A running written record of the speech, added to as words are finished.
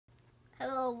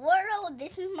Hello world,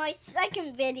 this is my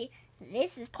second video.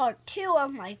 This is part 2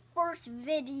 of my first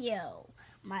video.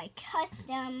 My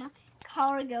custom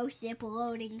cargo ship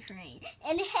loading train.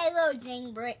 And hello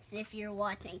Zing Bricks if you're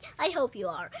watching. I hope you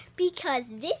are. Because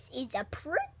this is a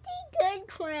pretty good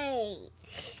train.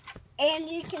 And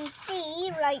you can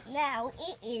see right now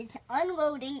it is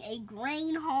unloading a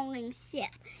grain hauling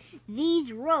ship.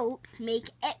 These ropes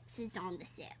make X's on the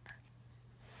ship.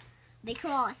 They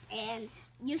cross, and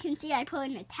you can see I put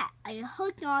I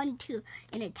hooked on to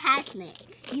an attachment.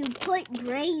 You put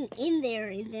grain in there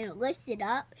and then it lifts it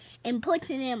up and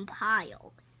puts it in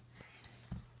piles.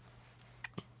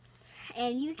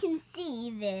 And you can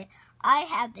see that I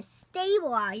have the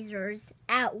stabilizers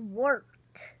at work.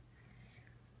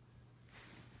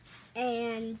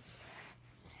 And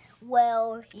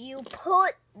well, you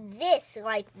put this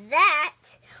like that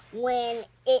when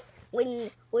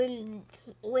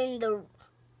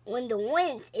the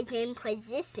winch is in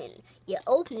position. You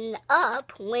open it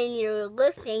up when you're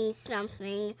lifting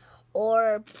something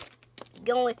or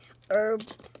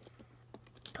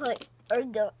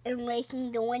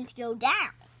making the winch go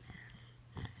down.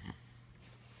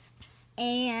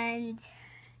 And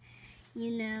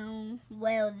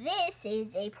well, this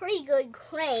is a pretty good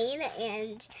crane,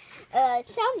 and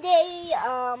someday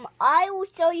I will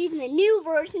show you the new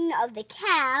version of the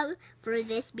cab for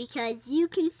this, because you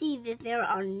can see that there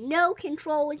are no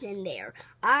controls in there.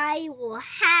 I will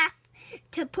have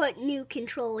to put new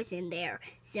controls in there,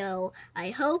 so I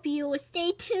hope you will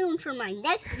stay tuned for my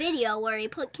next video where I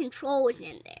put controls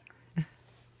in there.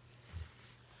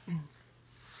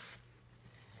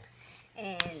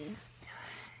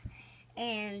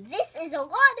 And this is a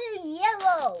lot of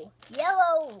yellow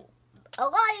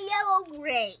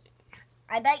grain.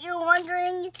 I bet you're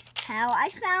wondering how I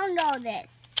found all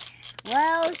this.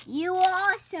 Well, you will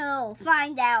also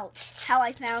find out how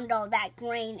I found all that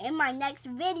grain in my next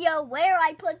video where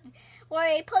I put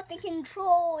the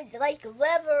controls like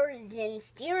levers and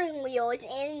steering wheels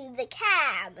in the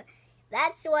cab.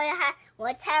 That's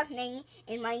what's happening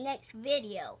in my next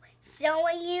video.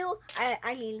 Telling you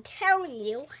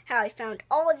how I found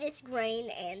all of this grain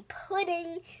and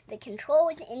putting the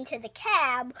controls into the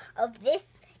cab of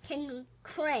this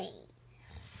crane.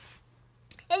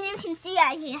 And you can see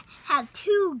I have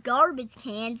 2 garbage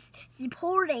cans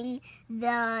supporting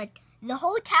the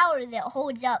whole tower that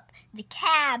holds up the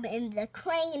cab and the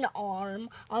crane arm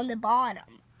on the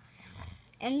bottom.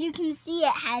 And you can see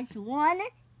it has 1,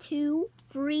 2,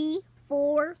 3,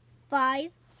 4,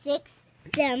 5, 6,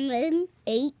 7,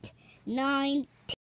 8, 9,